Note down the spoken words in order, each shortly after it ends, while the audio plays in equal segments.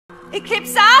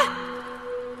ECLIPSA?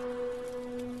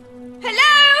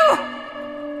 Hello?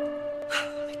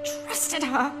 I trusted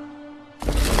her.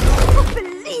 I can't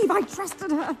believe I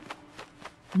trusted her.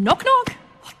 Knock, knock.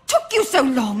 What took you so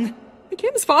long? I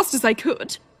came as fast as I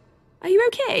could. Are you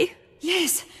okay?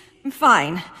 Yes, I'm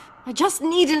fine. I just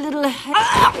need a little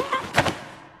help.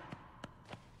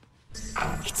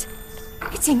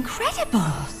 It's incredible.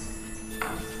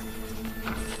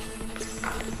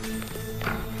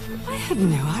 I had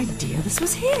no idea this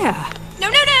was here. No,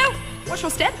 no, no! Watch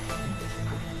your step.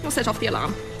 You'll set off the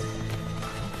alarm.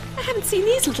 I haven't seen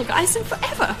these little guys in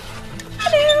forever.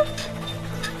 Hello!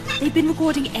 They've been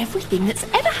recording everything that's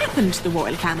ever happened to the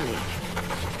royal family.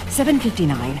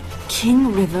 7:59.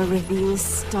 King River reveals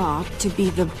Star to be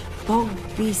the bog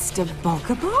beast of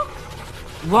Bogabog?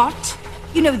 What?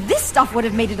 You know, this stuff would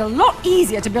have made it a lot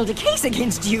easier to build a case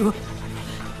against you.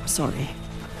 Sorry.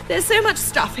 There's so much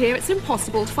stuff here, it's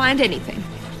impossible to find anything.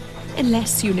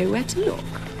 Unless you know where to look.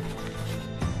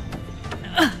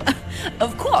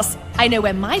 Of course, I know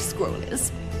where my scroll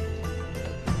is.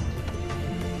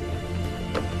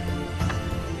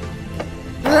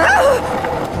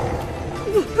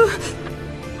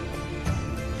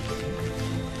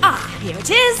 Here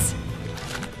it is.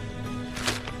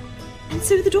 And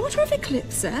so the daughter of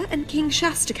ECLIPSA and King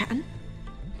Shastakan,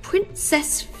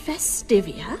 Princess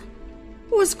Festivia,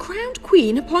 was crowned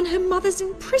queen upon her mother's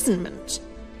imprisonment.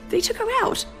 They took her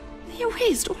out. They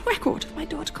erased all record of my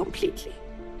daughter completely.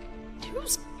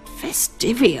 Who's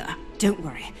Festivia? Don't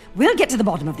worry. We'll get to the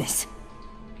bottom of this.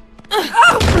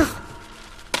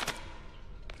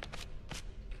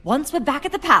 Once we're back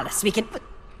at the palace, we can...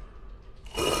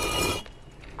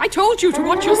 I told you to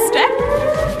watch your step.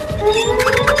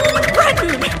 Run!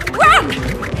 Run!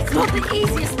 It's not the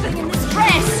easiest thing in this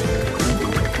dress.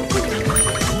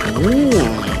 Oh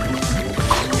dear.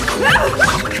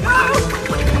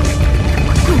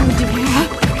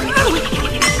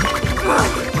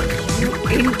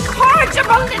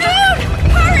 Incorrigible little...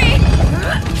 Hurry!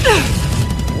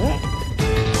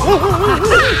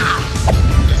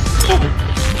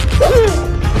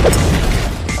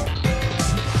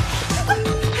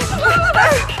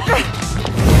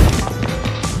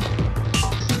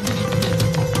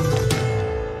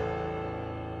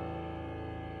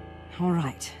 All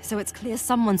right, so it's clear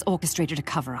someone's orchestrated a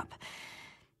cover-up.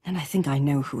 And I think I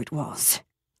know who it was.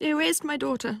 They erased my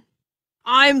daughter.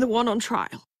 I'm the one on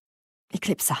trial.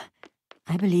 ECLIPSA,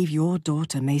 I believe your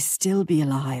daughter may still be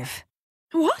alive.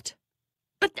 What?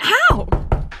 But how?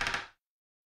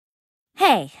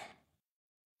 Hey.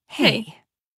 Hey.